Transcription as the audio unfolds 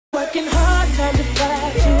Working hard, 9 to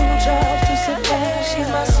 5, 2 jobs to survive. She's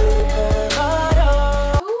my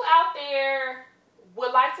supermodel. Who out there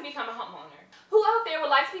would like to become a homeowner? Who out there would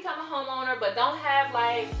like to become a homeowner but don't have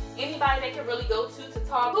like anybody they can really go to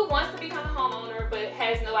talk? Who wants to become a homeowner but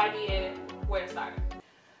has no idea where to start?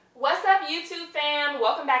 What's up, YouTube fam?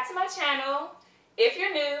 Welcome back to my channel. If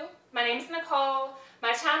you're new, my name is Nicole.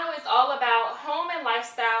 My channel is all about home and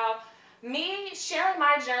lifestyle, me sharing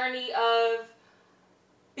my journey of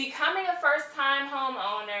becoming a first-time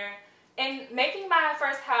homeowner and making my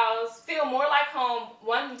first house feel more like home,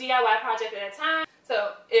 one DIY project at a time.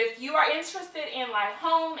 So if you are interested in like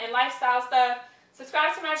home and lifestyle stuff,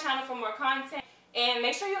 subscribe to my channel for more content, and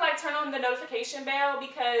make sure you like turn on the notification bell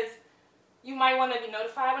because you might want to be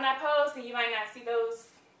notified when I post and you might not see those,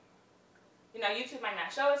 you know, YouTube might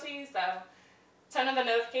not show it to you, so turn on the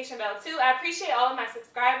notification bell too. I appreciate all of my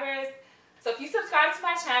subscribers. So if you subscribe to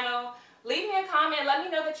my channel, leave me a comment, let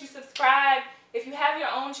me know that you subscribe. If you have your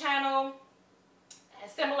own channel,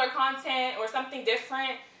 similar content or something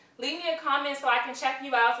different, leave me a comment so I can check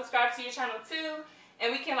you out, subscribe to your channel too,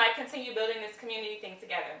 and we can like continue building this community thing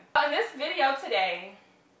together. In this video today,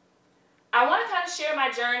 I want to kind of share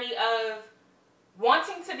my journey of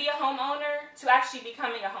wanting to be a homeowner to actually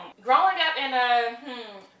becoming a homeowner. Growing up in a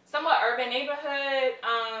somewhat urban neighborhood,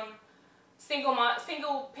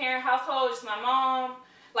 single parent household, just my mom.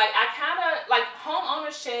 Like I kind of like home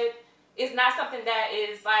ownership is not something that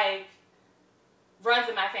is like runs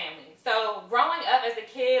in my family. So growing up as a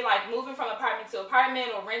kid, like moving from apartment to apartment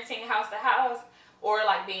or renting house to house or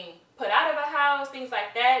like being put out of a house, things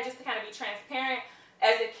like that, just to kind of be transparent.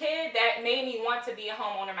 As a kid, that made me want to be a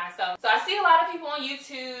homeowner myself. So I see a lot of people on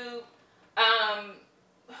YouTube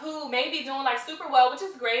who may be doing like super well, which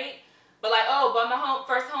is great. But like, oh, bought my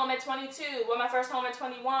first home at 22, bought my first home at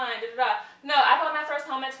 21, No, I bought my first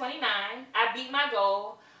home at 29. I beat my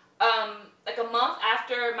goal. Like a month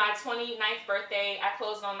after my 29th birthday, I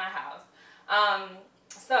closed on my house.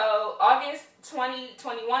 So August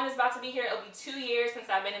 2021 is about to be here. It'll be 2 years since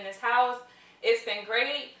I've been in this house. It's been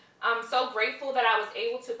great. I'm so grateful that I was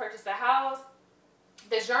able to purchase a house.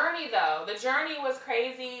 The journey though, the journey was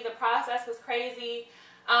crazy. The process was crazy.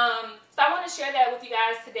 So I want to share that with you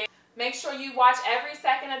guys today. Make sure you watch every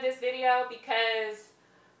second of this video because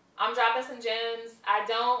I'm dropping some gems. I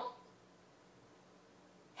don't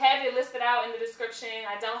have it listed out in the description.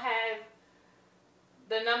 I don't have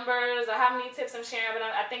the numbers or how many tips I'm sharing, but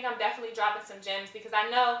I think I'm definitely dropping some gems because I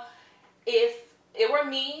know if it were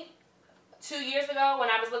me 2 years ago when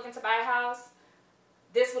I was looking to buy a house,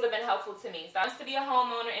 this would have been helpful to me. So I want to be a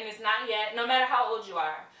homeowner and it's not yet, no matter how old you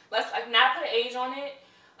are. Let's like not put an age on it.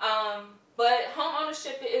 But home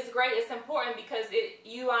ownership is great. It's important because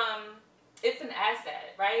it's an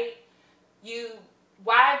asset, right?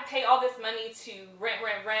 Why pay all this money to rent,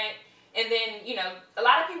 and then, you know, a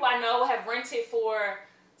lot of people I know have rented for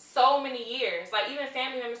so many years, like even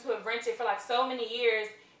family members who have rented for like so many years,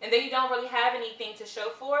 and then you don't really have anything to show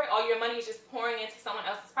for it. All your money is just pouring into someone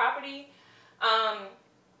else's property. And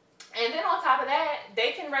then on top of that,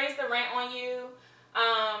 they can raise the rent on you.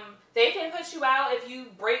 They can put you out if you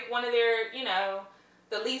break one of their, you know,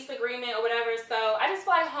 the lease agreement or whatever. So I just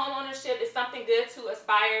feel like home ownership is something good to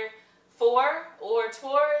aspire for or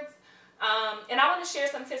towards. And I want to share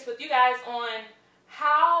some tips with you guys on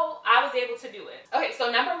how I was able to do it. Okay, so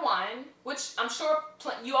number one, which I'm sure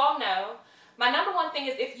you all know, my number one thing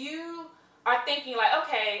is if you are thinking like,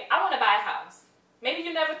 okay, I want to buy a house. Maybe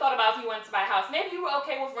you never thought about if you wanted to buy a house. Maybe you were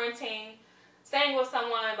okay with renting, staying with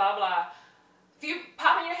someone, blah, blah. If you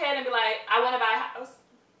pop in your head and be like, I want to buy a house,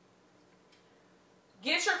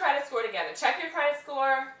 get your credit score together. Check your credit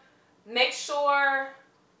score. Make sure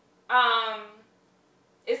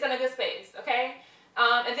it's in a good space, okay?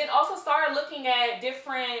 And then also start looking at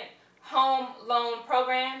different home loan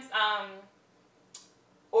programs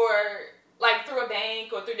or like through a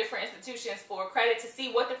bank or through different institutions for credit to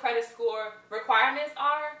see what the credit score requirements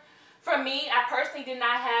are. For me, I personally did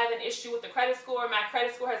not have an issue with the credit score. My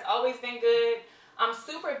credit score has always been good. I'm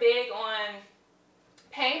super big on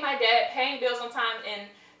paying my debt, paying bills on time, and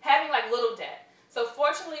having like little debt. So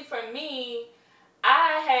fortunately for me,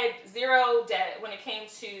 I had zero debt when it came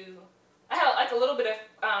to, I had like a little bit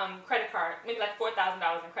of credit card, maybe like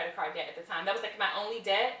 $4,000 in credit card debt at the time. That was like my only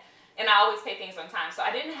debt, and I always pay things on time. So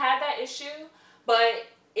I didn't have that issue, but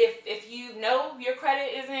if you know your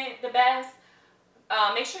credit isn't the best,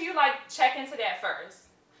 make sure you like check into that first.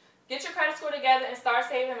 Get your credit score together and start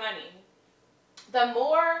saving money. The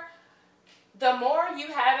more you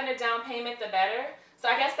have in a down payment, the better. So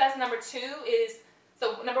I guess that's number two is,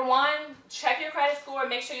 so number one, check your credit score.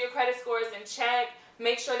 Make sure your credit score is in check.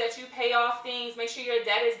 make sure that you pay off things, make sure your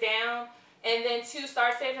debt is down, and then 2,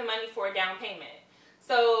 start saving money for a down payment.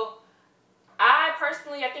 So I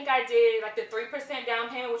personally, I think I did like the 3% down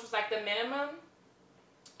payment, which was like the minimum,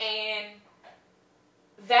 and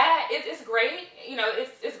that it's great. You know,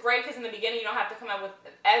 it's great because in the beginning you don't have to come up with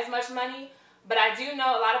as much money. But I do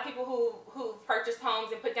know a lot of people who purchased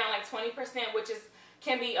homes and put down like 20%, which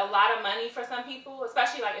can be a lot of money for some people,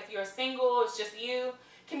 especially like if you're single, it's just you,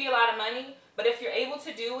 can be a lot of money. But if you're able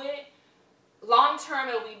to do it, long term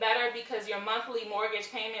it'll be better because your monthly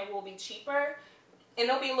mortgage payment will be cheaper, and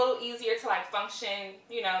it'll be a little easier to like function,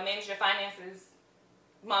 you know, manage your finances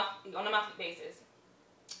on a monthly basis.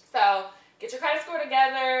 So get your credit score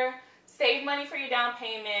together, save money for your down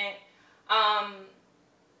payment,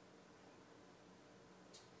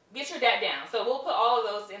 get your debt down. So we'll put all of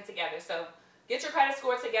those in together. So get your credit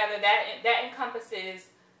score together. That encompasses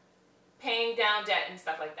paying down debt and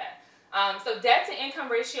stuff like that. So debt to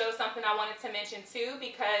income ratio is something I wanted to mention too,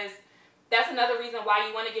 because that's another reason why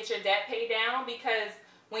you want to get your debt paid down, because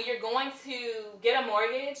when you're going to get a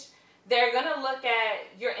mortgage, they're going to look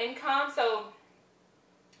at your income. So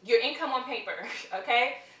your income on paper,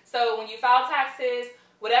 okay? So when you file taxes,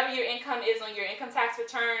 whatever your income is on your income tax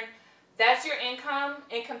return, that's your income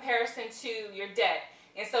in comparison to your debt.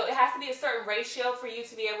 And so it has to be a certain ratio for you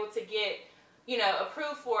to be able to get, you know,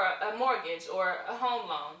 approved for a mortgage or a home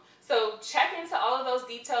loan. So check into all of those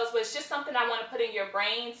details, but it's just something I want to put in your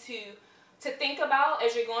brain to think about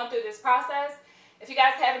as you're going through this process. If you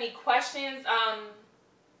guys have any questions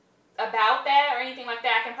about that or anything like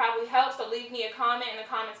that, I can probably help. So leave me a comment in the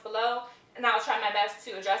comments below, and I'll try my best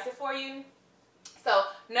to address it for you. So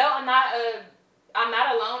no, I'm not a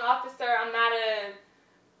loan officer. I'm not a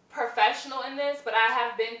professional in this, but I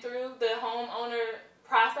have been through the homeowner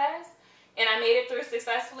process, and I made it through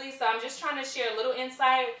successfully. So I'm just trying to share a little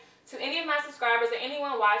insight to any of my subscribers or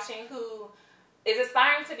anyone watching who is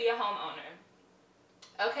aspiring to be a homeowner.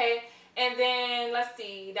 Okay, and then let's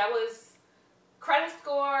see, that was credit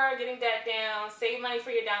score, getting debt down, save money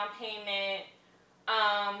for your down payment.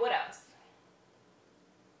 What else?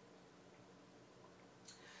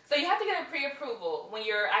 So you have to get a pre-approval when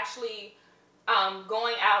you're actually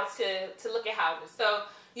going out to look at houses. So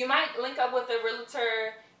you might link up with a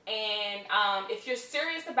realtor, and if you're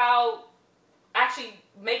serious about actually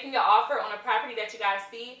making an offer on a property that you guys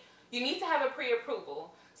see, you need to have a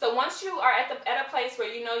pre-approval. So once you are at a place where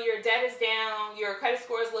you know your debt is down, your credit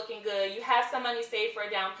score is looking good, you have some money saved for a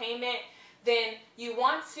down payment, then you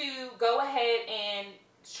want to go ahead and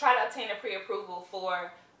try to obtain a pre-approval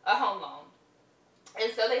for a home loan. And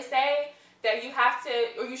so they say that you have to,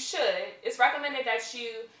 or you should, it's recommended that you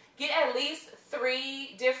get at least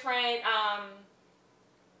 3 different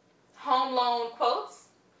home loan quotes.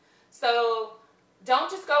 So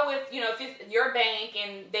don't just go with, you know, if it's your bank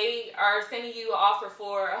and they are sending you an offer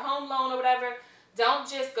for a home loan or whatever, don't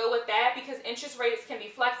just go with that, because interest rates can be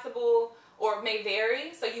flexible or may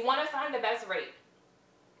vary. So you want to find the best rate.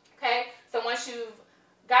 Okay, so once you've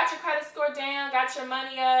got your credit score down, got your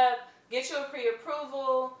money up, get you a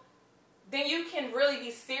pre-approval, then you can really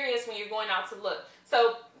be serious when you're going out to look.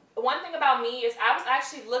 So one thing about me is I was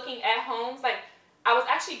actually looking at homes, like I was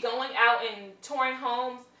actually going out and touring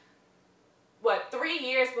homes, 3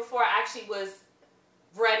 years before I actually was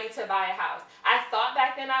ready to buy a house. I thought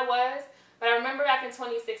back then I was, but I remember back in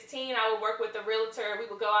 2016, I would work with a realtor. We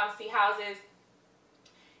would go out and see houses.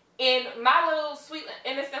 And my little sweet,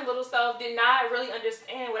 innocent little self did not really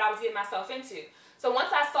understand what I was getting myself into. So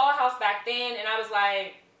once I saw a house back then and I was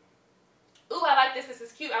like, ooh, I like this, this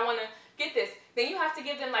is cute, I want to get this. Then you have to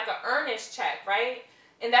give them like an earnest check, right?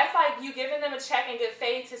 And that's like you giving them a check in good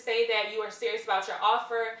faith to say that you are serious about your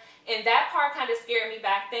offer. And that part kind of scared me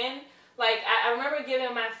back then. Like, I remember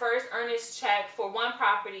giving my first earnest check for one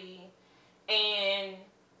property, and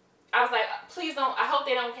I was like, please don't, I hope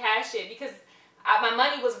they don't cash it, because my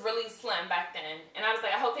money was really slim back then. And I was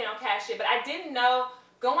like, I hope they don't cash it. But I didn't know,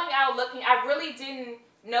 going out looking, I really didn't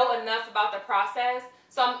know enough about the process.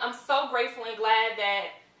 So I'm so grateful and glad that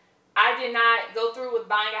I did not go through with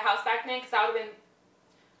buying a house back then, because I would have been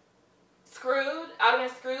screwed. I would have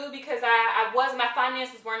been screwed because my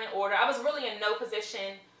finances weren't in order. I was really in no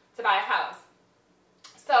position to buy a house.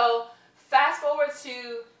 So fast forward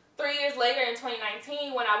to 3 years later in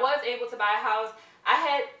 2019, when I was able to buy a house, I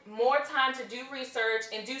had more time to do research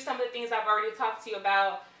and do some of the things I've already talked to you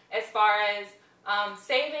about, as far as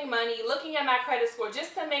saving money, looking at my credit score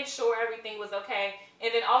just to make sure everything was okay,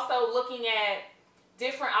 and then also looking at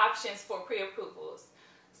different options for pre-approvals.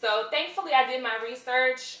 So thankfully I did my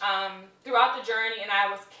research throughout the journey, and I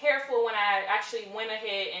was careful when I actually went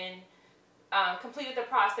ahead and completed the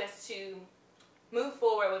process to move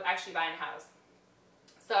forward with actually buying a house.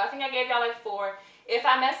 So I think I gave y'all like 4. If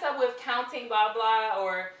I mess up with counting blah blah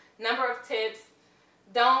or number of tips,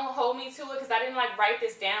 don't hold me to it because I didn't like write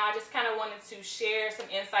this down. I just kind of wanted to share some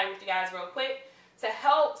insight with you guys real quick to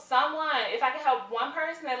help someone. If I can help one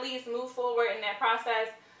person at least move forward in that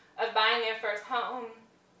process of buying their first home,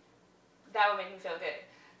 that would make me feel good.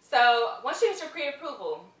 So once you get your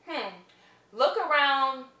pre-approval, look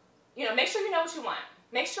around, you know, make sure you know what you want.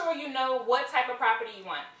 Make sure you know what type of property you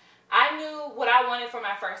want. I knew what I wanted for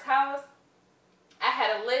my first house. I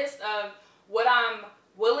had a list of what I'm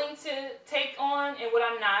willing to take on and what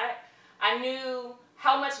I'm not. I knew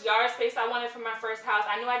how much yard space I wanted for my first house.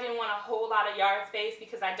 I knew I didn't want a whole lot of yard space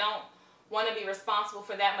because I don't want to be responsible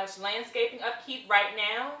for that much landscaping upkeep right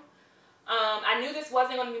now. I knew this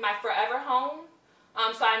wasn't going to be my forever home.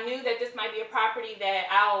 So I knew that this might be a property that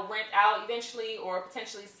I'll rent out eventually or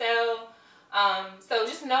potentially sell. So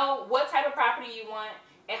just know what type of property you want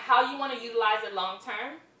and how you want to utilize it long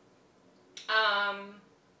term.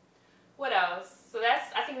 What else? So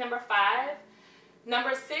that's, I think, number 5.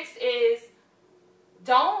 Number 6 is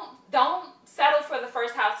don't settle for the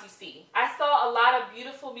first house you see. I saw a lot of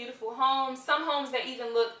beautiful, beautiful homes. Some homes that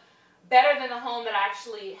even look better than the home that I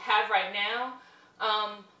actually have right now.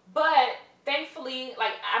 But thankfully,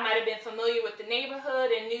 like, I might have been familiar with the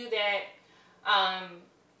neighborhood and knew that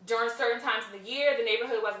during certain times of the year, the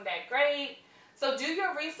neighborhood wasn't that great. So do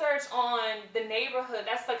your research on the neighborhood.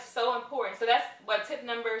 That's like so important. So that's what, tip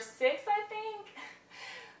number 6, I think.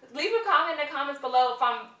 Leave a comment in the comments below if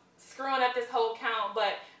I'm screwing up this whole count, but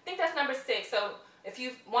I think that's number 6. So if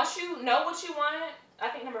you, once you know what you want, I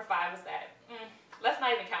think number 5 is that. Let's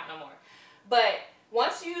not even count no more. But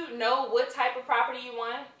once you know what type of property you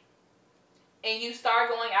want and you start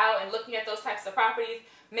going out and looking at those types of properties,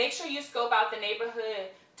 make sure you scope out the neighborhood.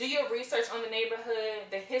 Do your research on the neighborhood,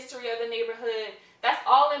 the history of the neighborhood. That's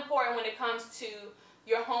all important when it comes to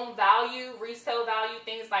your home value, resale value,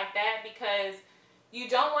 things like that, because you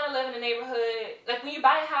don't want to live in a neighborhood, like when you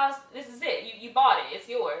buy a house, this is it. You bought it, it's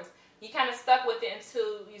yours. You kind of stuck with it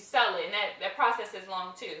until you sell it, and that process is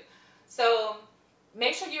long too. So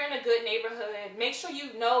make sure you're in a good neighborhood. Make sure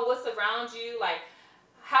you know what's around you, like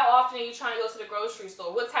how often are you trying to go to the grocery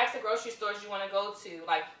store? What types of grocery stores you want to go to?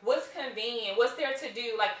 Like, what's convenient? What's there to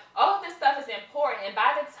do? Like, all of this stuff is important. And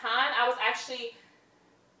by the time I was actually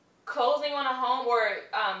closing on a home or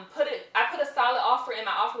I put a solid offer and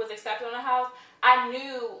my offer was accepted on a house, I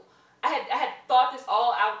knew I had thought this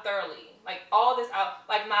all out thoroughly. Like, all this out.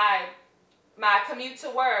 Like, my commute to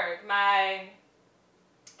work, my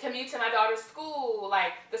commute to my daughter's school,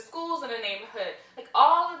 like the schools in the neighborhood. Like,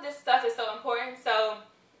 all of this stuff is so important. So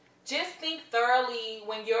just think thoroughly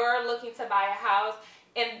when you're looking to buy a house.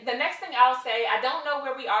 And the next thing I'll say, I don't know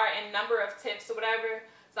where we are in number of tips or whatever,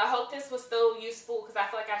 so I hope this was still useful because I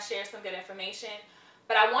feel like I shared some good information.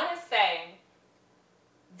 But I want to say,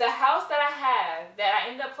 the house that I have that I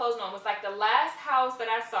ended up closing on was like the last house that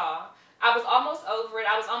I saw. I was almost over it.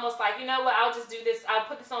 I was almost like, you know what, I'll just do this. I'll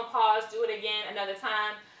put this on pause, do it again another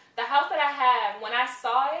time. The house that I have, when I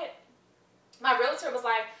saw it, my realtor was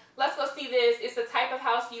like, let's go see this. It's the type of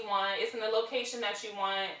house you want. It's in the location that you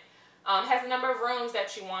want. Has a number of rooms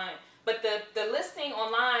that you want. But the listing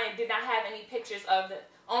online did not have any pictures of the,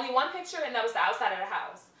 only one picture, and that was the outside of the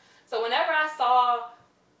house. So whenever I saw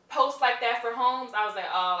posts like that for homes, I was like,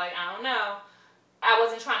 oh, like, I don't know. I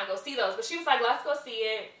wasn't trying to go see those. But she was like, let's go see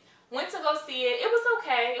it. Went to go see it. It was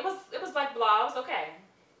okay. It was like blah. It was okay.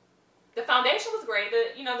 The foundation was great.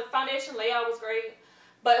 The foundation layout was great.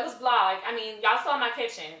 But it was blah. Like, I mean, y'all saw my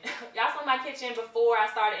kitchen. Y'all saw my kitchen before I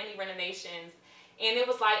started any renovations. And it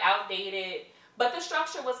was like outdated. But the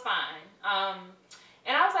structure was fine.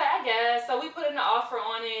 And I was like, I guess. So we put in an offer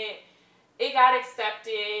on it. It got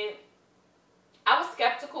accepted. I was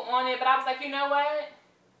skeptical on it. But I was like, you know what?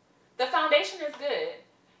 The foundation is good.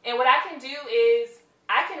 And what I can do is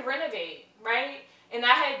I can renovate, right? And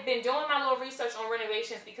I had been doing my little research on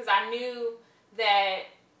renovations because I knew that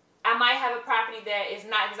I might have a property that is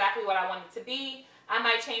not exactly what I want it to be. I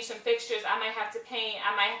might change some fixtures. I might have to paint.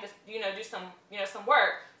 I might have to, do some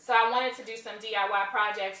work. So I wanted to do some DIY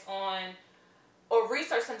projects or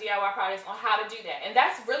research some DIY projects on how to do that. And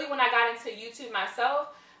that's really when I got into YouTube myself.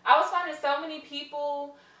 I was finding so many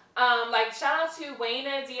people, like shout out to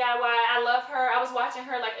Wayna DIY. I love her. I was watching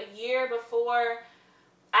her like a year before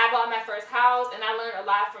I bought my first house, and I learned a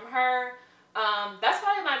lot from her. That's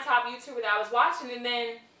probably my top YouTuber that I was watching. And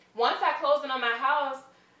then once I closed in on my house,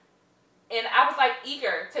 and I was like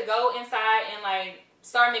eager to go inside and like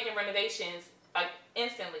start making renovations like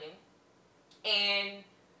instantly. And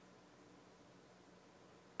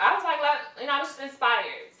I was like, I was just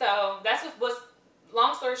inspired. So that's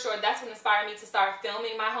long story short, that's what inspired me to start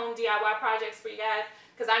filming my home DIY projects for you guys,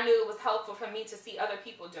 because I knew it was helpful for me to see other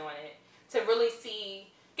people doing it, to really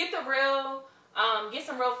get some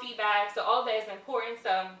real feedback. So all that is important.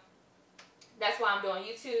 So that's why I'm doing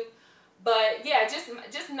YouTube. But yeah, just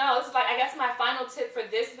know, this is like, I guess my final tip for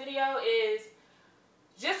this video is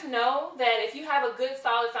just know that if you have a good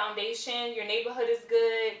solid foundation, your neighborhood is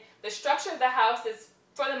good, the structure of the house is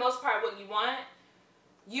for the most part what you want,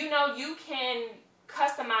 you know you can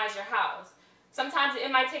customize your house. Sometimes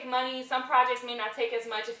it might take money, some projects may not take as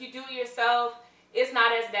much. If you do it yourself, it's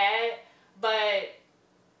not as bad, but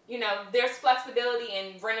you know, there's flexibility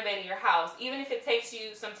in renovating your house. Even if it takes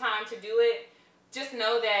you some time to do it, just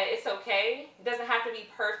know that it's okay. It doesn't have to be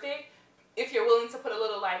perfect if you're willing to put a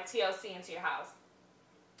little like TLC into your house.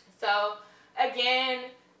 So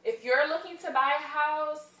again, if you're looking to buy a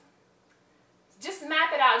house, just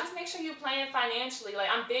map it out. Just make sure you plan financially. Like,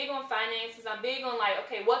 I'm big on finances. I'm big on like,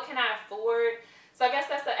 okay, what can I afford? So I guess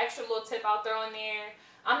that's the extra little tip I'll throw in there.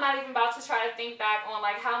 I'm not even about to try to think back on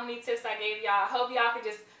like how many tips I gave y'all. I hope y'all could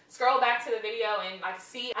just scroll back to the video and like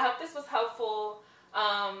see. I hope this was helpful.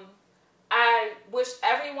 I wish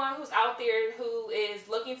everyone who's out there who is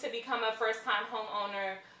looking to become a first-time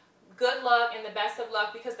homeowner good luck and the best of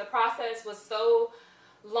luck, because the process was so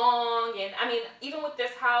long. And I mean, even with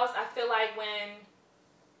this house, I feel like when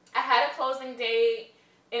I had a closing date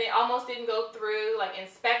and it almost didn't go through, like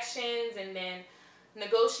inspections and then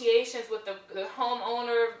negotiations with the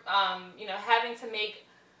homeowner, you know, having to make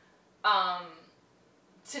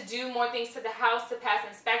to do more things to the house to pass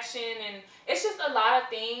inspection, and it's just a lot of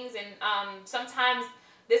things. And sometimes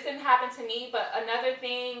this didn't happen to me, but another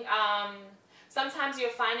thing, sometimes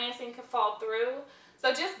your financing could fall through.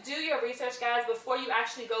 So just do your research, guys, before you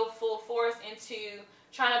actually go full force into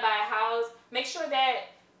trying to buy a house. Make sure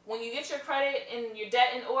that when you get your credit and your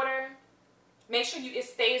debt in order, make sure it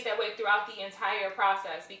stays that way throughout the entire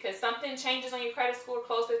process, because something changes on your credit score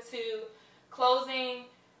closer to closing,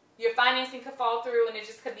 your financing could fall through, and it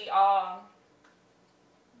could be all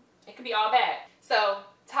bad. So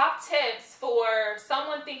top tips for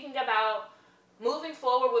someone thinking about moving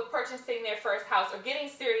forward with purchasing their first house or getting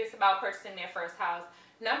serious about purchasing their first house.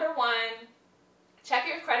 Number one, check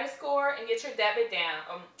your credit score and get your debit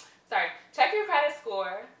down. Check your credit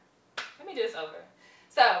score. Let me do this over.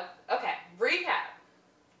 So, okay, recap.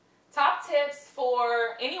 Top tips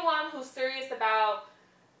for anyone who's serious about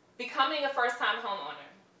becoming a first-time homeowner.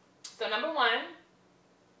 So number one,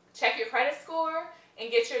 check your credit score and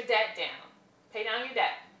get your debt down. Pay down your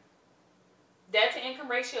debt. Debt to income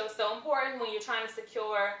ratio is so important when you're trying to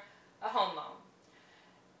secure a home loan.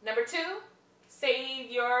 Number two, save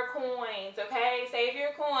your coins, okay? Save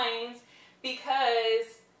your coins, because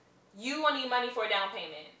you will need money for a down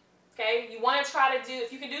payment, okay? You want to try to do,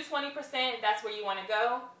 if you can do 20%, that's where you want to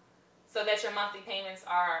go, so that your monthly payments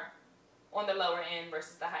are on the lower end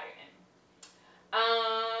versus the higher end.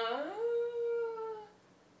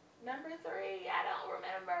 Number three, I don't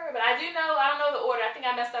remember, but I don't know the order. I think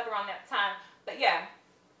I messed up around that time. But yeah,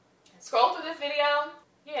 scroll through this video.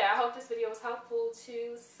 Yeah, I hope this video was helpful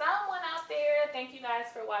to someone out there. Thank you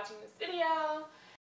guys for watching this video.